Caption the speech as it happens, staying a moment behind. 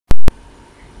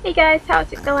Hey guys,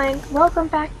 how's it going? Welcome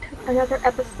back to another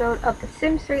episode of The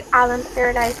Sims 3 Island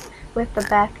Paradise with the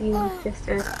Matthew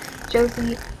sisters,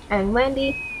 Josie and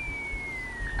Wendy.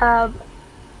 Um,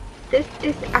 this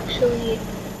is actually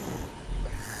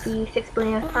the 6th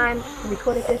billionth time I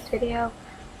recorded this video,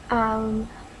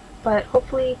 but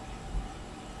hopefully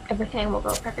everything will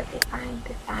go perfectly fine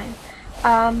this time.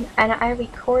 And I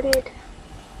recorded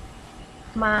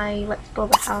my Let's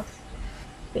Build a House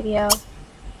video,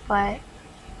 but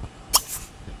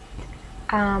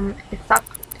it stopped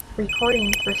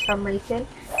recording for some reason,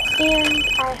 and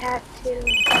I had to,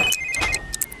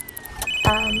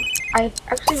 I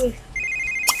actually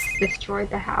destroyed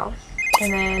the house,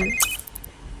 and then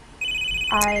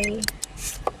I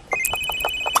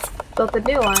built a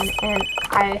new one, and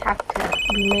I have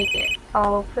to remake it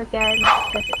all over again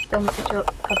because it's still much of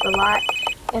the lot,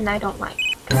 and I don't like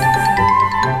it.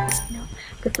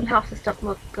 Because some houses don't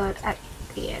look good at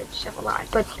the edge of a lot,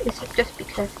 but it's just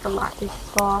because the lot is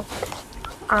small.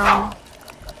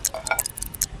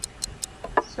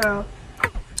 So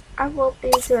I will be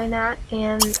doing that,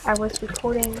 and I was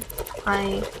recording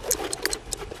my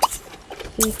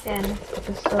season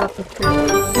episode with the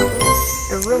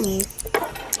roomies,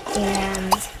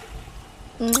 and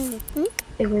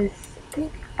it was,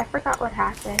 I forgot what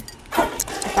happened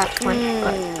at that point,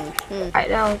 but I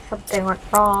know something went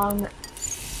wrong,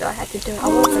 so I had to do it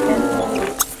all over again.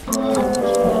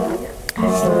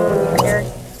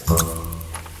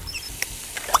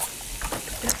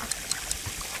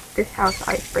 This house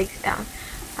always breaks down.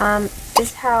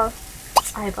 This house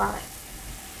I bought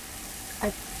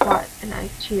and I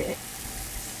cheated.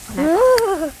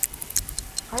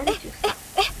 Why did you stop?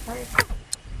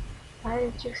 Why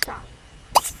did you stop?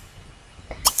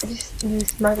 I just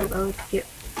used Mother Road to get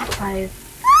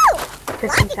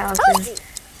 50,000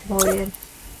 simoleons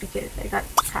because I got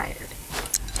tired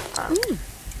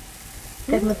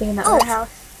then living in the other house.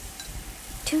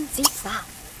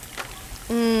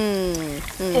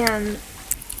 And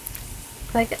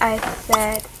like I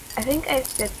said, I think I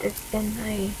said this in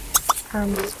my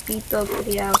speed build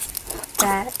video,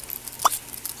 that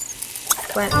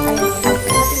when I've been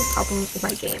having problems with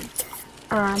my game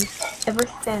ever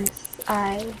since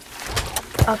I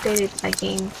updated my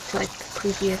game to like the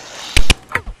previous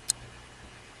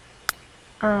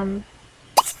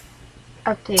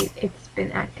update. It's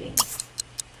been acting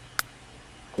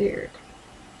weird,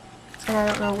 and I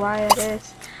don't know why it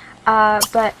is,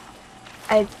 but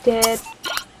I did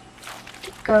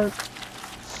go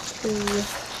to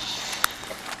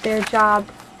their job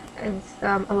as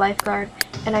a lifeguard,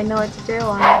 and I know what to do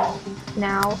on it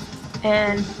now,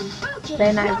 and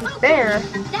then I was there.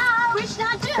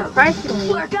 Surprisingly,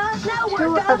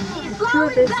 two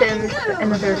of the Sims put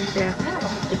another shift,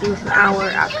 like it was an hour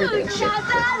after their shift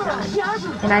was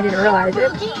done, and I didn't realize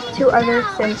it. Two other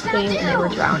Sims came and they were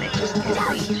drowning in the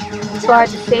beach, so I had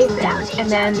to save them, and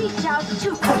then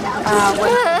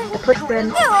when the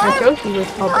person Josie was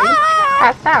helping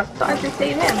passed out, so I had to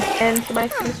save him, and so my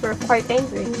Sims were quite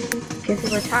angry because they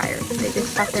were tired. They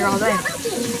just sat there all day.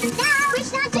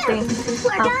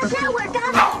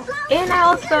 And I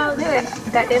also knew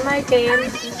that in my game, I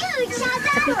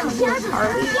think his name was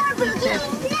Harley, he said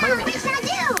mermaid.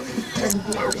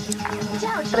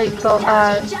 Like, so,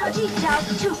 I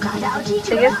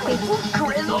guess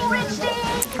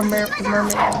he's a merman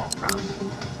from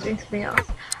doing something else.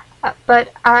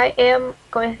 But I am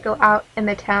going to go out in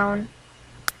the town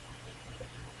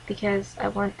because I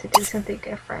want to do something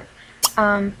different.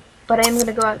 But I am going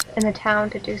to go out in the town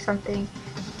to do something,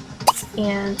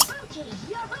 and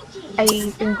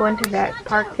I've been going to that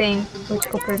park thing, which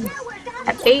opens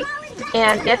at 8,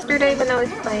 and yesterday when I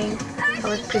was playing, I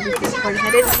was previously recording,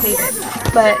 I didn't hate it,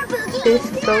 but this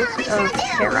Ghost of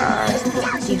Terra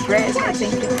Dread, I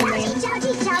think is her name,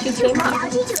 she came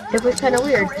up. It was kind of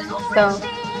weird, so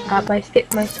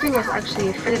my stream was actually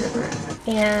afraid of her,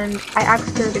 and I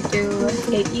asked her to do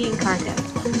a eating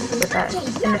contest with us,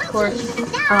 and of course,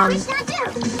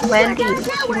 Wendy,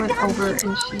 she went over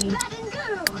and she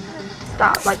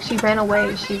stopped, like she ran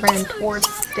away, she ran towards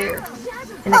the stairs,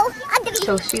 and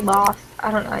so she lost.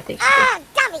 I don't know, I think she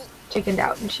just chickened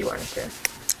out and she wanted to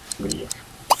leave,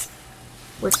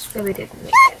 which really didn't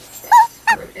make sense.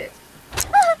 Ruined it.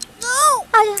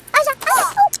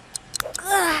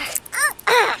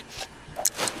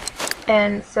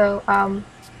 And so,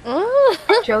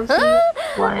 Josie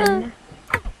won.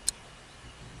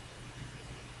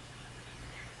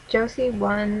 Josie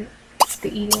won the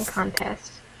eating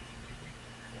contest.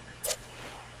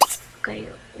 Okay,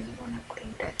 we want to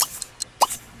clean this.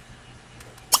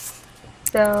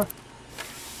 So,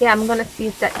 yeah, I'm gonna see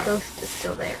if that ghost is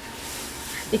still there.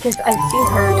 because I've seen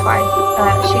her twice.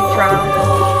 She drowned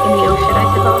in the ocean, I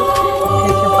suppose,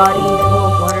 because her body is full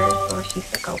of water, so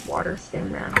she's like a water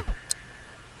sim now.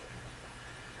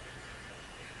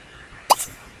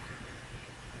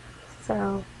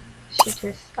 So she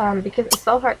just, because I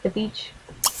saw her at the beach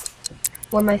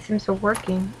when my sims were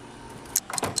working,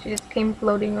 she just came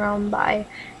floating around by,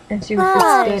 and she was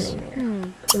just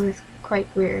standing there. It was quite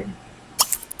weird.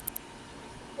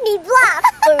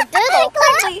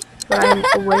 So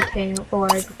I'm waiting for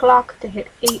the clock to hit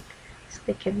 8 so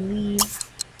they can leave.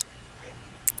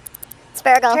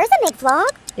 Spargo. There's a big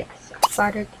vlog. Yes,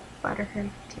 flatter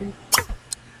him too.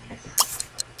 Yes.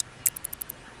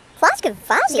 Flask of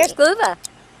fuzzy. Here's Gluva.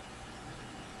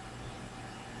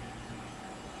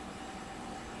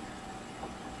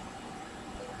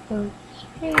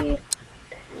 Okay.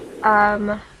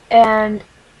 And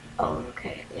oh,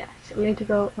 okay, yeah. So we need to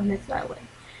go on this that way.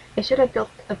 I should have built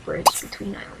a bridge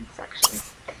between islands actually,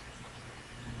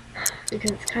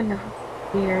 because it's kind of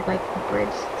weird, like a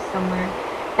bridge somewhere.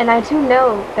 And I do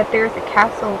know that there's a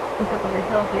castle on top of the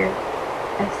hill here.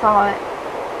 I saw it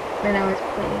when I was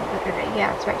playing the other day.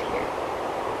 Yeah, it's right here.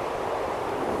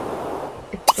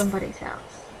 It's somebody's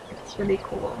house. It's really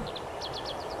cool.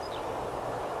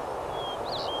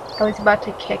 I was about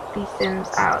to kick these sims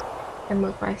out and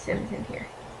move my sims in here.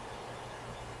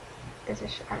 There's a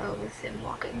shadow of a sim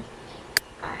walking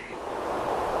by.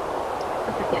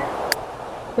 But yeah,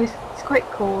 it's quite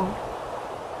cool.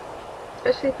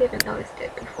 Especially if you haven't noticed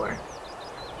it before.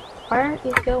 Why aren't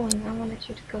you going? I wanted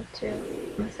you to go too.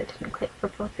 Unless I didn't click for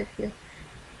both of you.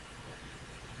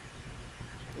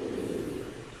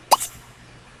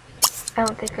 I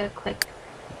don't think I clicked.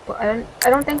 But I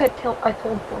don't think I told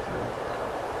both of them.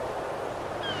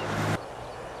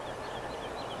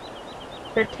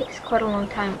 But it takes quite a long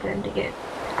time for them to get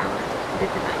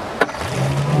different islands.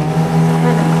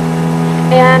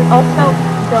 And also,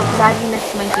 the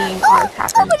lagginess in my game always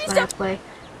happens when I play.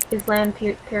 Is land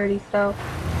parodies though.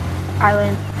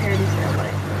 Island parodies are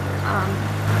like,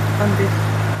 on this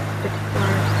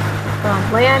particular,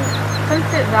 land.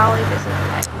 Sunset Valley doesn't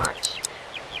like much.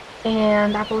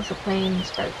 And Apples of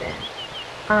Plains doesn't.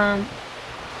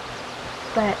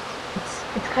 But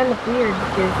it's kind of weird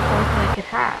because the only thing I could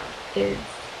have is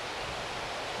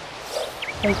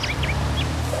like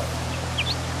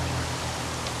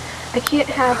I can't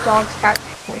have dogs, cats,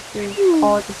 horses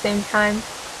all at the same time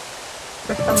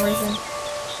for some reason.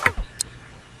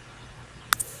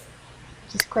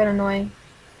 Which is quite annoying.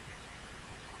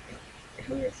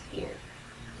 Who is here?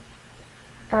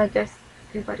 I guess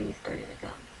everybody's ready to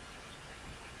go.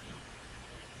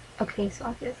 Okay, so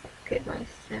I'll just get my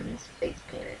Sims face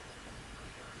painted.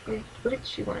 What did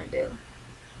she want to do?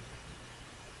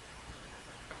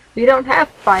 We don't have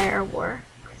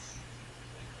fireworks.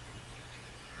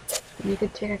 You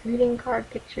could take a greeting card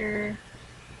picture.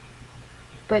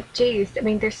 But geez, I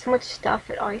mean, there's so much stuff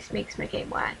that always makes my game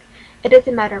lag. It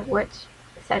doesn't matter which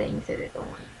settings it is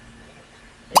on.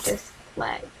 It just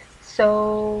lags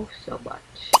so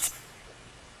much.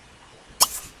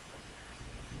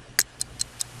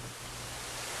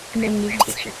 And then you can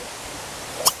fix your face.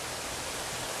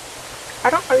 I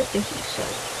don't really think you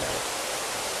should, but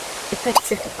it's like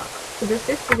 $50. So this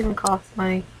doesn't even cost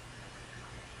money.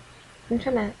 I'm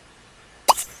trying to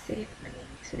save money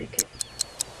so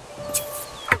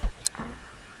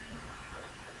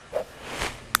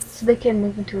they could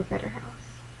move into a better house.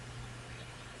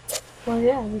 Well,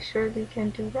 yeah, we surely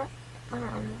can do that.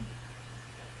 Oh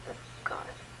God,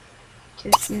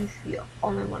 just use the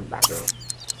all-in-one bathroom.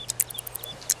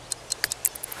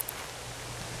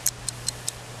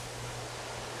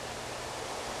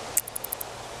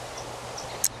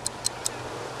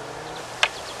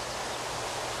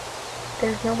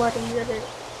 There's nobody that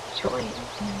join.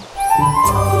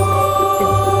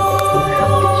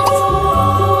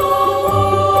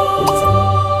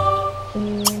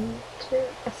 And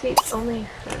I see it's only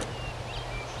her.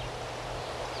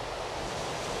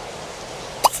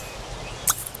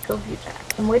 Go view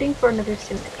that. I'm waiting for another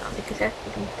sim to come because I have to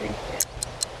do 3 hits.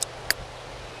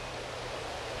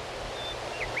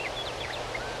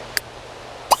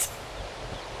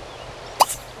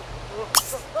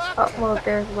 Oh, well,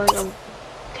 there's a little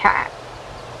cat.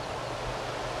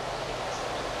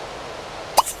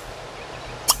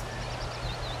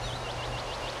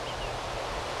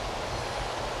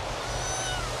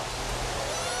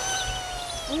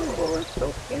 Ooh, it's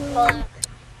so cute. I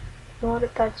want to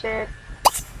touch it.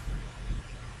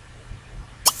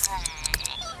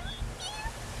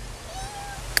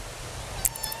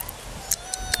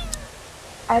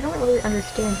 I don't really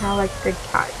understand how, like, the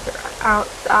cats are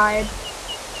outside.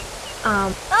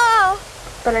 Oh!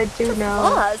 But I do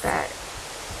know that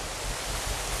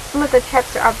some of the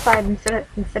cats are outside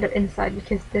instead of inside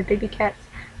because the baby cats.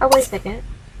 Oh wait a second.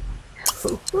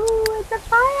 Ooh, it's a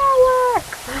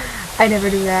firework! I never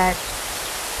do that.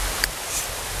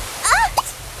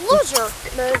 Loser!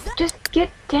 Just get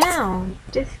down.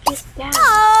 Just get down.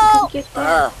 You can get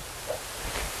down.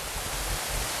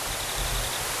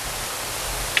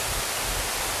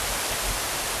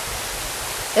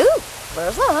 Ooh,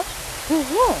 where's that?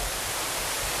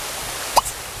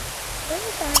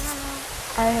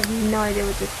 I have no idea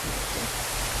what this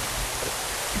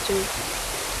is.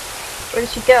 Where did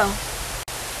she go?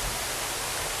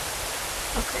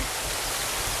 Okay.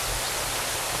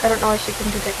 I don't know why she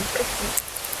couldn't do that in person.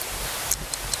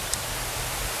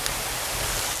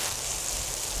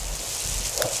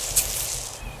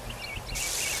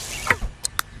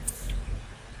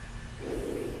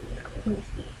 Let me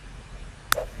see.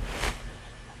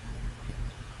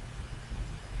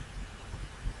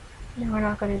 No, we're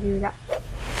not going to do that.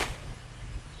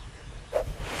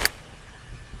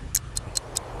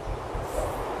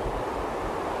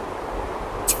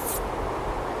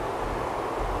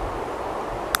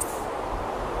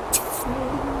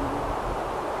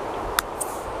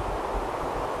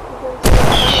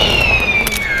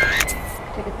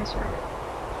 Take a picture of it.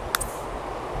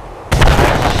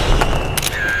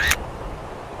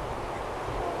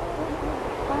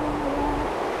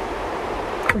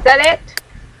 Was that it?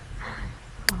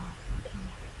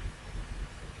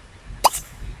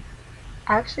 I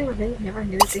actually really never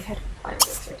knew that they had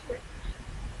fireworks right here.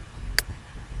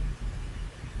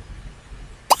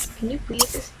 Can you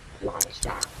please just launch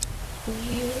that?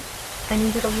 Please? I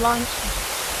need you to launch it.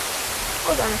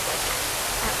 Hold on a second.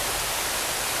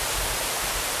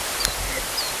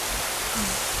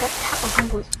 That cat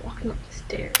was walking up the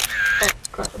stairs. Oh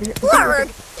god. Blurred!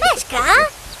 Meska!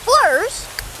 Blurs!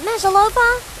 Mezzalova?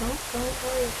 Don't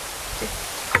worry. Just,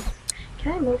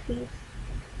 can I move these?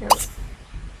 No.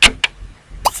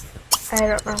 I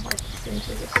don't know why these things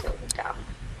are just so dumb.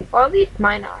 Or at least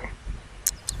mine are.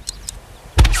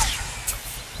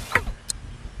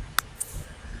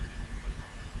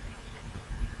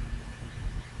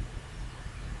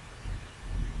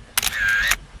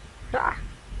 Ah.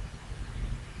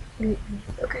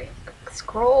 Okay,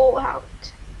 scroll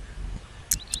out.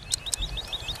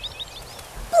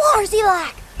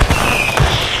 Blarzilak!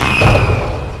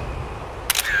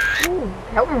 Ooh,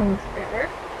 that one looks better.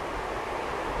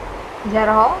 Is that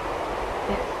all?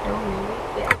 Yes, no,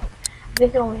 maybe. Yeah. I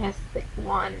think it only has like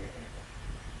one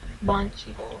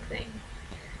bunchy whole thing.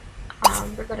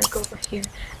 We're gonna go over here.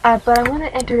 But I want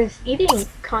to enter this eating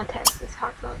contest, this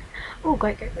hot dog. Oh,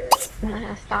 great.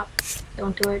 Stop.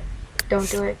 Don't do it. Don't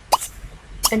do it.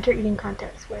 Enter eating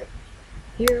contest with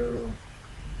you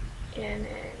and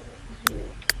then you.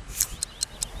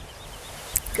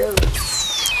 Go.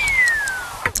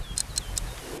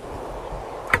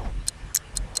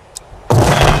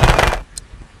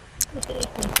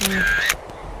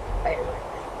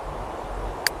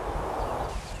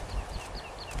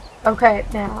 Okay,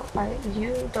 now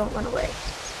you don't run away.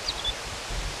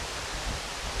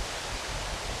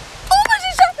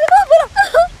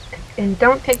 And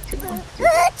don't take too long.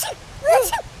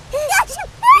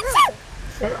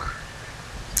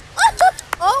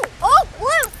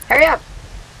 Hurry up!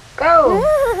 Go!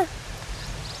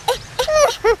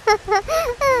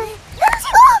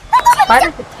 Why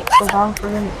does it take so long for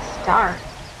them to start?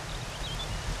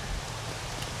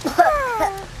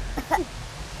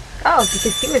 Oh,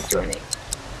 because he was joining.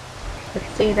 Let's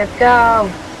see, let's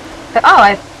go.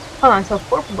 Oh, hold on, so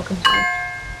 4 people can join.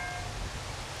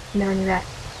 Never knew that.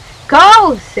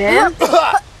 Go, Sim!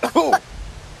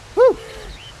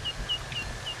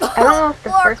 I don't know if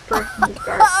the first person to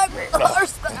start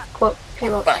quote, okay,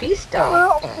 well, she's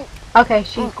stuck. Okay,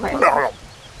 she's quite well.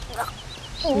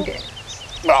 She did.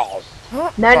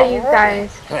 None of you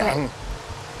guys. Okay.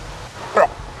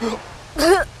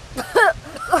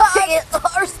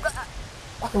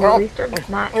 Well, at least it's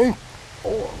not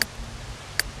 4.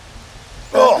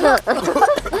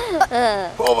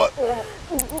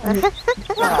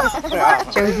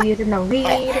 Josie is in the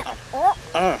lead.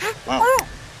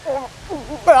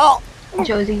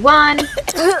 Josie won.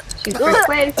 She's first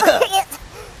place.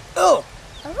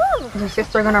 Is her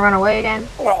sister gonna run away again?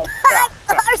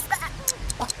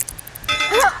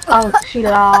 Oh, she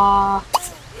lost.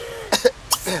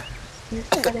 Here's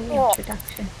the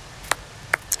introduction.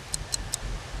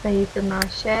 Felipe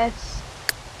Marches.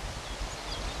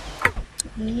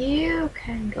 You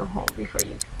can go home before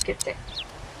you get sick.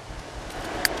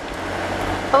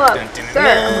 Hello, sir,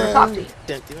 I'm gonna talk to you.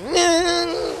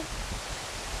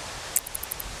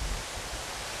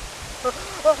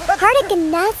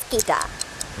 Hardikanaskita.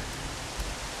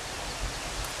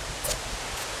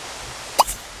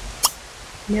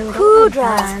 No,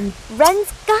 Kudra. don't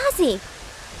Renskazi.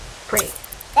 Great.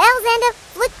 Elzanda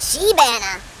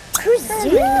Flachibana.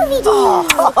 Kruzuvidoo.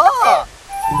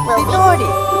 Minori.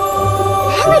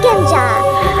 Eleganja.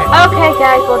 Okay,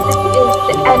 guys, well, this is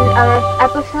the end of this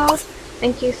episode.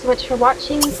 Thank you so much for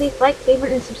watching. Please like,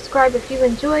 favorite, and subscribe if you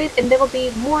enjoyed, and there will be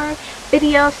more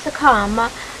videos to come.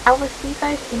 I will see you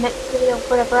guys in the next video,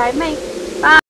 whatever I make. Bye!